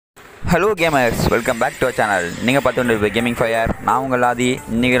Hello gamers, welcome back to our channel. நீங்கள் பார்த்து கொண்டு கேமிங் ஃபயர். நான் உங்கள் ஆதி.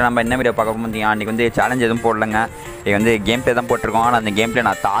 இன்றைக்கி நம்ம என்ன வீடியோ பார்க்க பார்த்தீங்கன்னா, இன்றைக்கி வந்து சேலஞ்ச் எதுவும் போடலைங்க. இன்றைக்கி வந்து கேம் ப்ளே தான் போட்டிருக்கோம். ஆனால் அந்த கேம் ப்ளே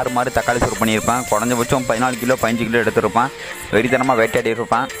நான் தாறுமாறு தக்காளி சூர் பண்ணியிருப்பேன். குறைஞ்சபட்சம் 14 கிலோ 15 கிலோ எடுத்துருப்பேன். வெறித்தனமாக வேட்டையாடி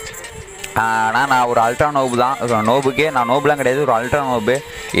இருப்பேன். ஆனால் நான் ஒரு அல்ட்ரா நோபு தான். நோபுக்கே நான் நோபுலாம் கிடையாது, ஒரு அல்ட்ரா நோபு.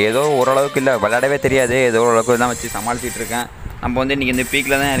 ஏதோ ஓரளவுக்கு இல்லை, விளையாடவே தெரியாது, ஏதோ ஓரளவுக்கு தான் வச்சு சமாளிச்சிட்டு இருக்கேன். நம்ம வந்து இன்றைக்கி இந்த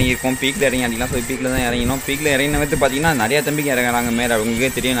பீக்கில் தான் இறங்கியிருக்கோம். பீக்கில் இறங்கி அடிக்கலாம் சொல்லி பீக்கில் தான் இறங்கினோம். பீக்கில் இறங்கின வந்து பார்த்தீங்கன்னா நிறையா தம்பிக்கு இறங்குறாங்க மேலே. அவங்களுக்கே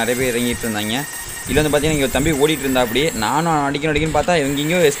தெரியும், நிறைய பேர் இறங்கிட்டு இருந்தாங்க. இதில் வந்து பார்த்தீங்கன்னா இங்கே தம்பி ஓடிட்டு இருந்தா. அப்படி நானும் அடிக்கணும்னு பார்த்தா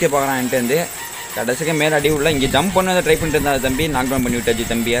எங்கேயும் எஸ்கேப் ஆகிறான்ட்டு வந்து கடைசிக்கு மேலே அடி உள்ள இங்கே ஜம்ப் பண்ண ட்ரை பண்ணிட்டு இருந்தா தம்பி. நாக் டவுன் பண்ணி விட்டாச்சு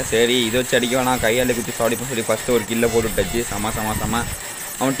தம்பியா. சரி இதை வச்சு அடிக்க வேணாம், கையால் குத்தி சாடிப்போம் சொல்லி ஃபஸ்ட்டு ஒரு கில்லை போட்டு விட்டாச்சு. செம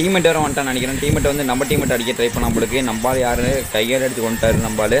அவன் டீம்மேட் வேறு வந்துட்டான்னு நினைக்கிறேன். டீம்மேட் வந்து நம்ம டீம்மேட் அடிக்க ட்ரை பண்ண நம்மளுக்கு. நம்பால் யார் கையால் அடித்து கொண்டுட்டாரு.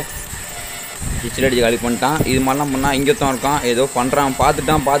 நம்பால் கிச்சில் அடிச்சு காலி பண்ணிட்டான். இது மாதிரிலாம் பண்ணால் இங்கேத்தான் இருக்கான், ஏதோ பண்ணுறான்.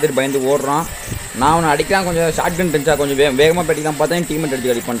 பார்த்துட்டு பயந்து ஓடுறான். நான் அவனை அடிக்கிறான். கொஞ்சம் ஷார்ட் கன் இருந்துச்சா கொஞ்சம் வேகமாக படிக்கலாம் பார்த்தா டீம்மேட் அடிச்சு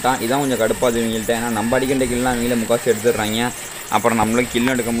காலி பண்ணிட்டான். இதான் கொஞ்சம் கடுப்பாது இவங்கள்ட்ட. ஏன்னா நம்ம அடிக்கின்ற கில்லாம் அவங்கள முக்காசு எடுத்துடுறாங்க. அப்புறம் நம்மளும்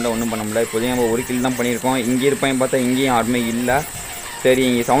கில்லும் எடுக்க முடியல, ஒன்றும் பண்ண முடியல. இப்போதையும் நம்ம ஒரு கில் தான் பண்ணியிருக்கோம். இங்கே இருப்பாங்க பார்த்தா இங்கேயும் யாருமே இல்லை. சரி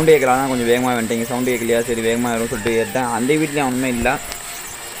இங்கே சவுண்டு கேட்கலாம், கொஞ்சம் வேகமாக வந்துட்டேன். இங்கே சவுண்டு கேட்கலையா, சரி வேகமாக வரும்னு சொல்லிட்டு ஏற்றேன். அந்த வீட்லேயும் அவனுமே இல்லை.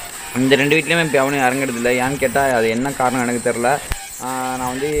 இந்த ரெண்டு வீட்லேயுமே இப்போ அவனும் இறங்குறதில்லை. ஏன்னு கேட்டால் அது என்ன காரணம் எனக்கு தெரில.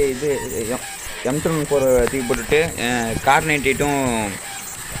 நான் வந்து இது M24 தூக்கி போட்டுட்டு கார் 98ம்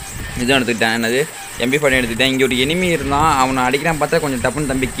இதுவும் எடுத்துக்கிட்டேன். என்னது MP40 எடுத்துக்கிட்டேன். இங்கே ஒரு எனிமி இருந்தான், அவனை அடிக்கிறான் பார்த்தா கொஞ்சம்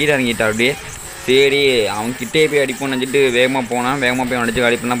டப்புன்னு தம்பி கீழே இறங்கிட்டான். அப்படியே சரி அவன் கிட்டே போய் அடிப்போம்னு நினச்சிட்டு வேகமாக போனான். வேகமாக போய் அடிச்சு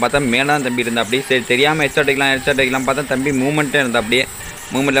அடிப்பலாம் பார்த்தா மேலே தான் தம்பி இருந்தா. அப்படியே சரி தெரியாமல் ஹெட்ஷாட் அடிக்கலாம் பார்த்தா தம்பி மூமெண்ட்டே இருந்தா. அப்படியே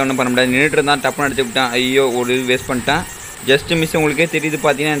மூமெண்ட்டில் ஒன்றும் பண்ண முடியாது, நின்றுட்டு இருந்தான். டப்புன்னு அடிச்சு விட்டான். ஐயோ ஒரு வேஸ்ட் பண்ணிட்டேன். Just miss. உங்களுக்கே தெரியுது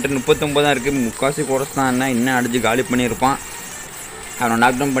பார்த்தீங்கன்னா என்கிட்ட 39 தான் இருக்குது. முக்காசி குறைச்சி தான் என்ன அடிச்சு காலி பண்ணியிருப்பான். அவனை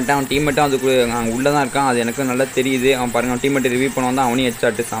நாக் டவுன் பண்ணிட்டான். அவன் டீம்மேட்டும் அதுக்கு அங்கே உள்ளே தான் இருக்கான், அது எனக்கு நல்லா தெரியுது. அவன் பாருங்கள், அவன் டீம்மேட் ரிவ்யூ பண்ண வந்தால் அவனையும்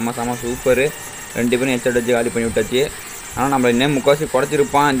ஹெட்ஷாட்டு செம சூப்பர். ரெண்டு பேரும் ஹெட்ஷாட் வச்சு காலி பண்ணி விட்டாச்சு. ஆனால் நம்மளை இன்னும் முக்காசி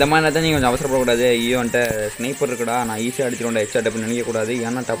குறைச்சிருப்பான். இந்த மாதிரி தான் நீங்கள் கொஞ்சம் அவசரப்படக்கூடாது. ஐயோ வந்துட்டு ஸ்னைப்பர் இருக்குடா, நான் ஈஸியாக அடிச்சிடுவேன் ஹெட்ஷாட் அப்படின்னு நினைக்கக்கூடாது.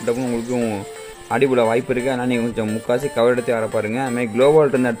 ஏன்னா டப்புன்னு உங்களுக்கும் அடிபட வாய்ப்பு இருக்குது. ஆனால் நீங்கள் கொஞ்சம் முக்காசி கவர் எடுத்து வர பாருங்கள். அதுமாதிரி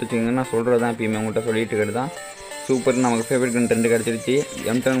குளோபால் இருந்து எடுத்து வச்சிங்கன்னா நான் சொல்கிறது தான் எப்பயுமே உங்கள்கிட்ட சொல்லிட்டு இருக்கிறது தான். சூப்பர். நமக்கு ஃபேவரட் கன் 2 கிடச்சிருச்சு.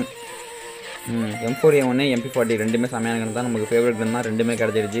 M4A1 MP40 ரெண்டுமே செமையான கன் தான். நமக்கு ஃபேவரட் கன் தான், ரெண்டுமே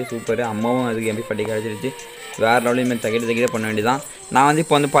கிடச்சிருச்சு. சூப்பர். அம்மாவும் அதுக்கு MP40 கிடச்சிருச்சு. வேறு லெவலையுமே தகிட பண்ண வேண்டியதான். நான் வந்து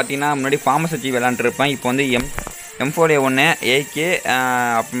இப்போ வந்து பார்த்தீங்கன்னா முன்னாடி ஃபார்மஸ் வச்சு விளாண்டுருப்பேன். இப்போ வந்து M4A1 AK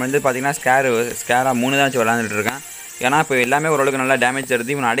அப்புறம் வந்து பார்த்தீங்கன்னா ஸ்கேரா 3 தான் வச்சு விளாண்டுருக்கேன். ஏன்னா இப்போ எல்லாமே ஓரளவுக்கு நல்லா டேமேஜ்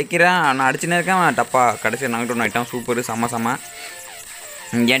தருது. இவன் அடிக்கிறேன், நான் அடிச்சுனே இருக்கேன், டப்பாக கடைசியாக நாக் டவுன் ஆகிட்டான். சூப்பர் செம.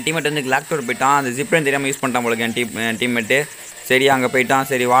 என் டீம்மேட் வந்து லாக்டவுன் போயிட்டான். அந்த ஜிப்லைன் தெரியாமல் யூஸ் பண்ணிட்டான் போல என் டீம்மேட்டு. சரி அங்கே போயிட்டான்.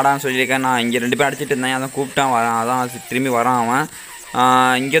 சரி வாடான்னு சொல்லியிருக்கேன். நான் இங்கே 2 பேர் அடிச்சிட்டு இருந்தேன், அதான் கூப்பிட்டான் வரான். அதான் திரும்பி வரான் அவன்.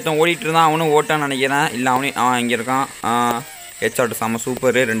 இங்கேத்தான் ஓடிட்டு இருந்தான். அவனும் ஓட்டான்னு நினைக்கிறேன். இல்லை அவன் இங்கே இருக்கான். ஹெட்ஷாட் செம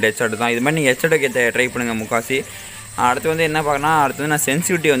சூப்பர். 2 ஹெட்ஷாட் தான். இது மாதிரி நீங்கள் ஹெட்ஷாட்டை ட்ரை பண்ணுங்கள் முக்காசி. அடுத்து வந்து என்ன பார்க்கணும், அடுத்து வந்து நான்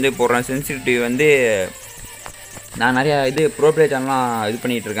சென்சிட்டிவிட்டி வந்து போடுறேன். சென்சிட்டிவிட்டி வந்து நான் நிறையா ப்ரோ பிளே சேனல்லாம்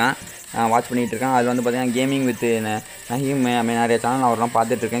பண்ணிகிட்ருக்கேன், வாட்ச் பண்ணிகிட்ருக்கேன். அதில் வந்து பார்த்தீங்கன்னா கேமிங் வித் நஹீம் நிறைய சேனல் அவரெல்லாம்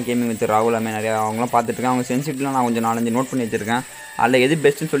பார்த்துட்ருக்கேன். கேமிங் வித் ராகுல் நிறையா அவங்களாம் பார்த்துட்ருக்கேன். அவங்க சென்சிட்டிவ்லாம் நான் கொஞ்சம் 4-5 நோட் பண்ணி வச்சுருக்கேன். அதில் எது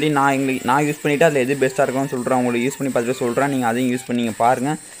பெஸ்ட்டுன்னு சொல்லி நான் யூஸ் பண்ணிவிட்டு அதில் எது பெஸ்ட்டாக இருக்கும்னு சொல்கிறேன். உங்களுக்கு யூஸ் பண்ணி பார்த்துட்டு சொல்கிறேன். நீங்கள் அதையும் யூஸ் பண்ணி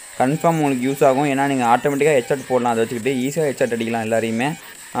பாருங்கள், கன்ஃபார்ம் உங்களுக்கு யூஸ் ஆகும். ஏன்னா நீங்கள் ஆட்டோமேட்டிக்காக ஹெட்ஷாட் போடலாம், அதை வச்சுக்கிட்டு ஈஸியாக ஹெட்ஷாட் அடிக்கலாம் எல்லாரையுமே.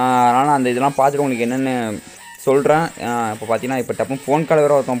 அதனால் அந்த இதெல்லாம் பார்த்துட்டு உங்களுக்கு என்னென்னு சொல்கிறேன். இப்போ பார்த்தீங்கன்னா இப்போ டப்பும் ஃபோன் கால்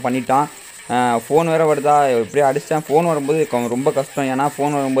வேறு ஒருத்தன் பண்ணிட்டான். ஃபோன் வேறு வருதா, எப்படியே அடிச்சிட்டேன். ஃபோன் வரும்போது ரொம்ப கஷ்டம். ஏன்னா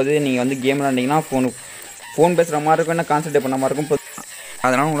ஃபோன் வரும்போது நீங்கள் வந்து கேம் விளாண்டிங்கன்னா ஃபோன் பேசுகிற மாதிரி இருக்கும், என்ன கான்சன்ட்ரேட் பண்ண மாதிரி இருக்கும். இப்போ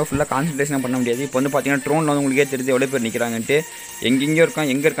அதனால் உங்களை ஃபுல்லாக கான்சன்ட்ரேஷன் பண்ண முடியாது. இப்போ வந்து பார்த்தீங்கன்னா ட்ரோனில் வந்து உங்களுக்கே தெரிஞ்சு எவ்வளோ பேர் நிற்கிறாங்கன்ட்டு. எங்கேயோ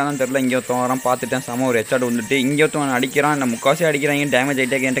எங்கே இருக்கான்னு தெரில. இங்கே ஒருத்தன் வரான் பார்த்துட்டேன். செம ஒரு ஹெட்ஷாட் வந்துட்டு இங்கே ஒருத்தவன் அடிக்கிறான். என்ன முக்காசி அடிக்கிறாங்க, டேமேஜ்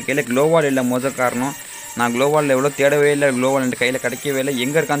ஆகிட்டே. என்கிட்ட கையில் க்ளோவால் இல்லை. முதல் காரணம் நான் க்ளோவாலில் எவ்வளோ தேடவே இல்லை. க்ளோவால் என்கிட்ட கையில் கிடைக்கவே இல்லை.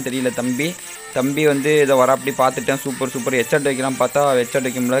 எங்கே இருக்கான்னு தெரியல. தம்பி வந்து இதை வர அப்படி பார்த்துட்டேன். சூப்பர் ஹெட்ஷாட் வைக்கலாம் பார்த்தா ஹெட்ஷாட்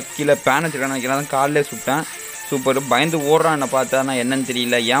வைக்க முடியல. கீழே பேன் வச்சுருக்கான்னு வைக்கலாம், காலிலே சுட்டேன். சூப்பர். பயந்து ஓடுறான். என்னை பார்த்தா நான் என்னன்னு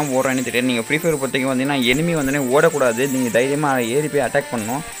தெரியல, ஏன் ஓடுறான்னு தெரியல. நீங்கள் ஃப்ரீ ஃபயர் பொறுத்தவரைக்கும் வந்தீங்கன்னா எனிமி வந்தோடனே ஓடக்கூடாது, நீங்கள் தைரியமாக ஏறி போய் அட்டாக்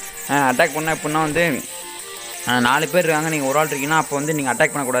பண்ணணும். அட்டாக் பண்ணால் எப்படின்னா வந்து 4 பேர் இருக்காங்க, நீங்கள் ஒரு ஆள் இருக்கீங்கன்னா அப்போ வந்து நீங்கள்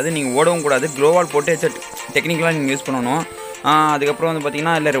அட்டாக் பண்ணக்கூடாது, நீங்கள் ஓடவும் கூடாது. க்ளோவால் போட்டு ஹெட்ஷாட் டெக்னிக்கலாக நீங்கள் யூஸ் பண்ணணும். அதுக்கப்புறம் வந்து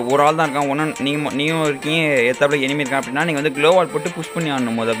பார்த்தீங்கன்னா இல்லை ஒரு ஆள் தான் இருக்கான், நீயும் இருக்கீங்க, ஏற்றாப்புல எனிமி இருக்கான் அப்படின்னா நீங்கள் வந்து க்ளோவால் போட்டு புஷ் பண்ணி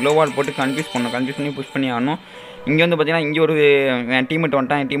ஆடணும். முதல்ல க்ளோவால் போட்டு கன்ஃபியூஸ் பண்ணி புஷ் பண்ணி ஆடணும். இங்கே வந்து பார்த்தீங்கன்னா இங்கே ஒரு என் டீம்மேட்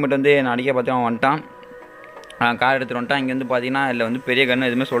வந்துட்டான். என் டீம்மேட் வந்து நான் அடிக்க பார்த்தா வந்துட்டான். கார் எடுத்துகிட்டு வந்துட்டான். இங்கே வந்து பார்த்தீங்கன்னா இல்லை வந்து பெரிய கன்று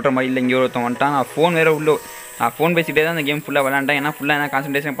எதுவுமே சொல்கிற மாதிரி இல்லை. இங்கே ஒருத்தன் வந்துட்டான். ஃபோன் வேறு நான் ஃபோன் பேசிக்கிட்டே தான் அந்த கேம் ஃபுல்லாக விளாண்டேன். ஏன்னா ஃபுல்லாக என்ன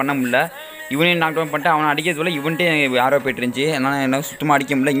கான்சன்ட்ரேஷன் பண்ண முடியல. இவனையும் நாக் டவுன் பண்ணிட்டு அவனை அடிக்கிறதுல இவன்ட்டே யாரோ போய்ட்டு இருந்துச்சு. என்னால் என்ன சுத்தமாக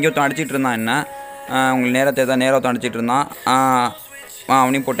அடிக்க முடியல. இங்கே ஒருத்தன் அடிச்சிட்டு இருந்தான். என்ன உங்களுக்கு நேரத்தை அடிச்சிட்டு இருந்தான்.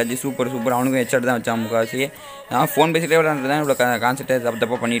 அவனையும் போட்டாச்சு. சூப்பர். அவனுக்கும் ஹெட்ஷாட் தான் வச்சான் முக்காசி. நான் ஃபோன் பேசிக்கிட்டே விளாண்டுருந்தேன். இவ்வளோ கான்செப்டே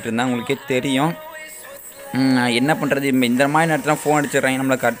தப்பாக பண்ணிகிட்டு இருந்தேன், உங்களுக்கே தெரியும். என்ன பண்ணுறது, இந்த மாதிரி நேரத்தில் ஃபோன் அடிச்சிடுறாங்க,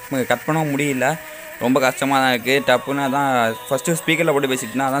 நம்மளை கட் பண்ணவும் முடியல, ரொம்ப கஷ்டமாக தான் இருக்குது. டப்புன்னு தான் ஃபஸ்ட்டு ஸ்பீக்கரில் போட்டு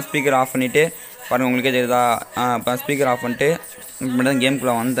பேசிட்டுனா அதான் ஸ்பீக்கர் ஆஃப் பண்ணிவிட்டு பாருங்கள், உங்களுக்கே தெரியுதா, இப்போ ஸ்பீக்கர் ஆஃப் பண்ணிட்டு இப்படி தான்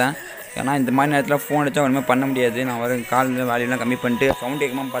கேமுக்குள்ளே வந்தேன். ஏன்னா இந்த மாதிரி நேரத்தில் ஃபோன் அடித்தா ஒன்றுமே பண்ண முடியாது. நான் வர காலில் வேலையெல்லாம் கம்மி பண்ணிட்டு சவுண்ட்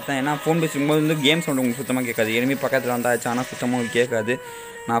கேட்காம பார்த்தேன். ஏன்னா ஃபோன் பேசும்போது வந்து கேம் சவுண்டு உங்களுக்கு சுத்தமாக கேட்காது, எனிமி பக்கத்தில் வந்தாச்சு ஆனால் சுத்தமாக உங்களுக்கு கேட்காது.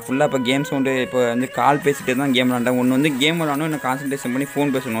 நான் ஃபுல்லாக இப்போ கேம் சவுண்டு இப்போ வந்து கால் பேசிகிட்டே தான் கேம் விளாண்டேன். ஒன்று வந்து கேம் விளாடணும், இன்னும் கான்சன்ட்ரேஷன் பண்ணி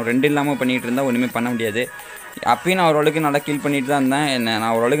ஃபோன் பேசணும், ரெண்டு இல்லாமல் பண்ணிகிட்டு இருந்தால் ஒன்றுமே பண்ண முடியாது. அப்பயும் நான் ஓரளவுக்கு நல்லா கில் பண்ணிட்டு தான் இருந்தேன்.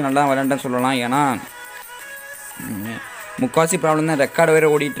 நான் ஓரளவுக்கு நல்லா விளாண்டேன்னு சொல்லலாம். ஏன்னா முக்கால்வாசி ப்ராப்ளம் தான், ரெக்கார்டு வேறு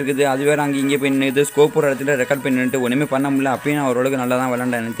ஓடிட்டுருக்குது, அது வேறு அங்கே இங்கே போய் நின்றுது, ஸ்கோப் ஒரு இடத்துல ரெக்கார்ட் பண்ணி நின்றுட்டு ஒன்றுமே பண்ண முடியல. அப்பயும் நான் ஓரளவுக்கு நல்லா தான்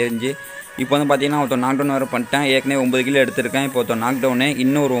விளாண்டேன் எனக்கு தெரிஞ்சு. இப்போ வந்து பார்த்தீங்கன்னா ஒருத்தர் நாக் டவுன் வேறு பண்ணிட்டேன். ஏற்கனவே 9 கிலோ எடுத்திருக்கேன். இப்போ ஒருத்தர் நாக் டவுனு,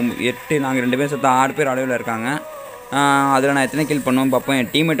 இன்னும் ஒரு 8, நாங்கள் 2 பேரும் சேர்த்து 6 பேர் அளவில் இருக்காங்க. அதில் நான் எத்தனை கில் பண்ணுவோம் பார்ப்போம்.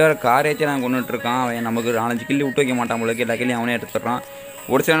 என் டீம்மேட் வேறு கார் ஏற்றி நான் கொண்டுட்டுருக்கான். அவன் நமக்கு 4-5 கில்லி விட்டு வைக்க மாட்டான் போல, எல்லா கில்லையும் அவனே எடுத்துடுறான்.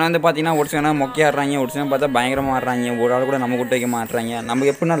 ஒரு சில வந்து பார்த்தீங்கன்னா ஒரு சில மொக்கையாக ஆடுறாங்க, ஒரு சில பார்த்தா பயங்கரமாக ஆடுறாங்க, ஒரு ஆள் கூட நம்ம கூட்ட வைக்க மாட்டுறாங்க.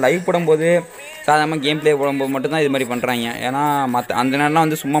 நமக்கு எப்படின்னா லைவ் போடும்போது சாதாரணமாக கேம் ப்ளே போடும்போது மட்டும்தான் இது மாதிரி பண்ணுறாங்க. ஏன்னா மற்ற அந்த நேரம்லாம்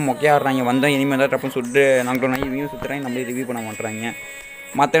வந்து சும்மா மொக்கையாக ஆடுறாங்க, வந்தால் இனிமேல் தான் டப்புன்னு சுட்டு நாங்கள் டவுன் ஆகி இவங்க சுற்றுறாங்க, நம்மளே ரிவ்யூ பண்ண மாட்டுறாங்க.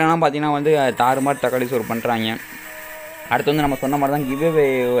 மற்ற நேரம் பார்த்தீங்கன்னா வந்து தாறுமாறு தக்காளி சோறு பண்ணுறாங்க. அடுத்து வந்து நம்ம சொன்ன மாதிரி தான் கிவ்அவே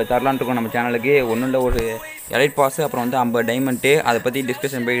தரலான்ட்டு இருக்கோம் நம்ம சேனலுக்கு. ஒன்றும் இல்லை, ஒரு எலைட் பாஸ், அப்புறம் வந்து 50 டைமண்ட்டு, அதை பற்றி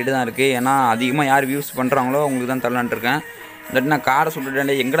டிஸ்கஷன் போய்கிட்டு தான் இருக்குது. ஏன்னா அதிகமாக யார் வியூஸ் பண்ணுறாங்களோ அவங்களுக்கு தான் தரலான்ட்டு இருக்கேன். இல்லாட்டி நான் காரை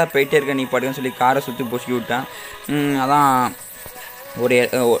சுட்டுட்டேன், எங்கடா போயிட்டே இருக்கேன் நீ பாட்டுன்னு சொல்லி காரை சுற்றி பொசுக்கி விட்டேன். அதான் ஒரு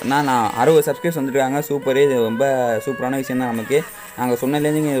நான் 60 சப்ஸ்கிரைப்ஸ் வந்துருக்காங்க. சூப்பர், இது ரொம்ப சூப்பரான விஷயம் தான் நமக்கு. நாங்கள்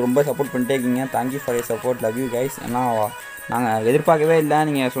சொன்னதுலேருந்து நீங்கள் ரொம்ப சப்போர்ட் பண்ணிட்டே இருக்கீங்க. Thank you for your support, love you guys. ஏன்னா நாங்கள் எதிர்பார்க்கவே இல்லை,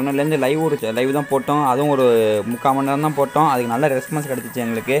 நீங்கள் சொன்னதுலேருந்து லைவ் தான் போட்டோம், அதுவும் ஒரு 3/4 மணி நேரம் தான் போட்டோம். அதுக்கு நல்ல ரெஸ்பான்ஸ் கிடச்சிச்சு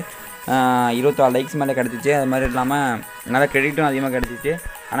எங்களுக்கு. 24 லைக்ஸ் மேலே கிடச்சிச்சு. அது மாதிரி இல்லாமல் நல்ல கிரெடிட்டும் அதிகமாக கிடச்சிச்சு.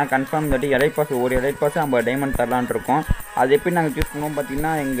 ஆனால் கன்ஃபார்ம் இல்லாட்டி எலைட் பாஸ், ஒரு எலைட் பாஸ் 50 டைமண்ட் தரலான்ட்டு இருக்கோம். அது எப்படி நாங்கள் சூஸ் பண்ணுவோம்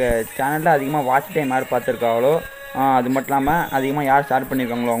பார்த்தீங்கன்னா, எங்கள் சேனலில் அதிகமாக வாட்ச் டைம் யார் பார்த்துருக்காங்களோ, அது மட்டும் இல்லாமல் அதிகமாக யார் ஷேர்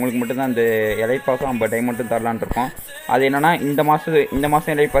பண்ணியிருக்காங்களோ அவங்களுக்கு மட்டும்தான் அந்த எலைட் பாஸும் 50 டைமண்ட்டும் தரலான்ட்டு இருக்கோம். அது என்னென்னா இந்த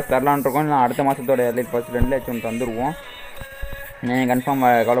மாதம் எலைட் பாஸ் தரலான்ட்டு இருக்கோம். நான் அடுத்த மாதத்தோட எலைட் பாஸ் 2 லட்சம் தந்துடுவோம். கன்ஃபார்ம்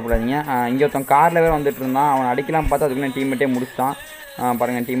கவலைப்படாதீங்க. இங்கே ஒருத்தன் காரில் வேறு வந்துட்டு இருந்தான், அவன் அடிக்கலாம் பார்த்தா அதுக்குள்ளே டீம்மேட்டே முடிச்சிட்டான்.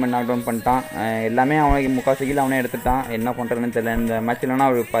 பாருங்கள், டீம்மேட் நாக் டவுன் பண்ணிட்டான். எல்லாமே அவனுக்கு 3/4 கில் அவனே எடுத்துட்டான். என்ன பண்ணுறதுன்னு தெரியல. இந்த மேட்ச்லனா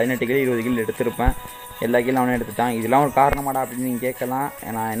ஒரு 18 கில் 20 கில் எடுத்திருப்பேன். எல்லா கில்லும் அவனே எடுத்துட்டான். இதெல்லாம் ஒரு காரணமாடா அப்படின்னு நீங்கள் கேட்கலாம்.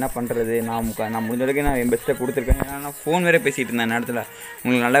 நான் என்ன பண்ணுறது, நான் முடிஞ்ச வரைக்கும் நான் என் பெஸ்ட்டை கொடுத்துருக்கேன். ஏன்னா நான் ஃபோன் வேறு பேசிகிட்டு இருந்தேன் நேரத்தில்.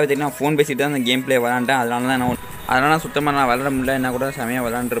 உங்களுக்கு நல்லாவே தெரியும், நான் ஃபோன் பேசிட்டு தான் அந்த கேம் ப்ளே விளாண்டேன். அதனால சுத்தமாக நான் விளாட முடியல, என்ன கூட செமையாக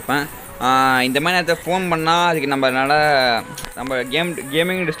விளாண்டுருப்பேன். இந்த மாதிரி நேரத்தில் ஃபோன் பண்ணால் அதுக்கு நம்ம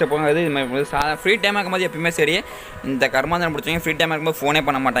கேமிங் டிஸ்டர்ப் ஆகாது. இது மாதிரி ஃப்ரீ டைம் இருக்கும்போது எப்பயுமே சரி, இந்த கர்மாந்தரம் பிடிச்சவங்க ஃப்ரீ டைம் இருக்கும்போது ஃபோனே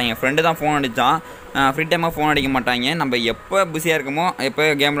பண்ண மாட்டாங்க. ஃப்ரெண்டு தான் ஃபோன் அடித்தான், ஃப்ரீ டைமாக ஃபோன் அடிக்க மாட்டாங்க. நம்ம எப்போ பிஸியாக இருக்கமோ, எப்போ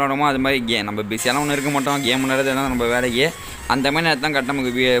கேம் விளாடுமோ அது மாதிரி நம்ம பிஸியாலாம் ஒன்றும் இருக்க மாட்டோம். கேம் விளாடுறது தான் நம்ம வேலையே. அந்த மாதிரி நேரத்தில் தான் கரெக்டாக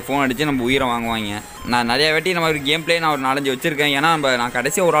நமக்கு ஃபோன் அடித்து நம்ம உயிரை வாங்குவாங்க. நான் நிறையா வாட்டி நம்ம ஒரு கேம் ப்ளே நான் ஒரு 4-5 வச்சுருக்கேன். ஏன்னா நான்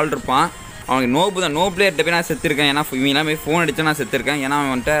கடைசியாக ஒரு ஆள் இருப்பான், அவனுக்கு நோ பிளேயர்கிட்ட போய் நான் செத்துருக்கேன். ஏன்னா இவங்களாம் போய் ஃபோன் அடித்து நான் செத்துருக்கேன். ஏன்னா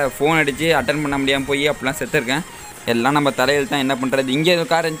அவன்கிட்ட ஃபோன் அடித்து அட்டன் பண்ண முடியாமல் போய் அப்படிலாம் செத்துருக்கேன். எல்லாம் நம்ம தலையில் தான், என்ன பண்ணுறது. இங்கே ஒரு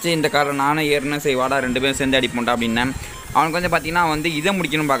கார் இருந்துச்சு, இந்த காரை நானும் ஏறினேன், சரி வாடா 2 பேரும் சேர்ந்து அடிப்போம்டா அப்படின்னேன். அவனுக்கு வந்து பார்த்தீங்கன்னா வந்து இதை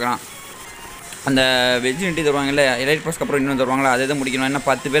முடிக்கணும்னு பார்க்குறான். அந்த வெஜினிட்டி தருவாங்கல்ல, எலைட் பாஸ்க்கு அப்புறம் இன்னும் தருவாங்களா, அதை முடிக்கணும். ஏன்னா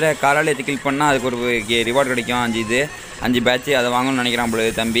 10 பேரை காரால் ஏற்றி கில் பண்ணால் அதுக்கு ஒரு ரிவார்டு கிடைக்கும், 5 பேட்ச்சு, அதை வாங்கணும்னு நினைக்கிறான் போல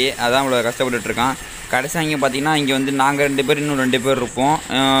தம்பி. அதான் இவ்வளோ கஷ்டப்பட்டுருக்கான். கடைசியாக இங்கே பார்த்தீங்கன்னா இங்கே வந்து நாங்கள் 2 பேர், இன்னும் 2 பேர் இருப்போம்.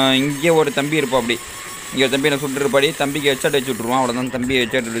 இங்கே ஒரு தம்பி இருப்போம். அப்படி இங்கே ஒரு தம்பி நான் சுட்டுருப்பாடி, தம்பிக்கு ஹெட்ஷாட் வச்சு விட்ருவான். அவ்வளோதான், தம்பி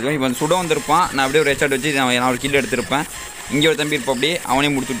ஹெட்ஷாட் வச்சுருவான். இப்போ சுட வந்திருப்பான், நான் அப்படியே ஒரு ஹெட்ஷாட் வச்சு நான் ஒரு கில் எடுத்திருப்பேன். இங்கே ஒரு தம்பி இருப்போம், அப்படி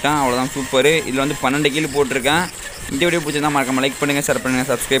அவனே முடிச்சுட்டான். அவ்வளோதான், சூப்பர். இதில் வந்து 12 கில் போட்டிருக்கேன். இந்த வீடியோ பிடிச்சிருந்தா மறக்காம லைக் பண்ணுங்கள், ஷேர் பண்ணுங்கள்,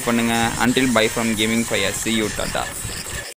 சப்ஸ்கிரைப் பண்ணுங்கள். Until by from gaming fire. see you, tata.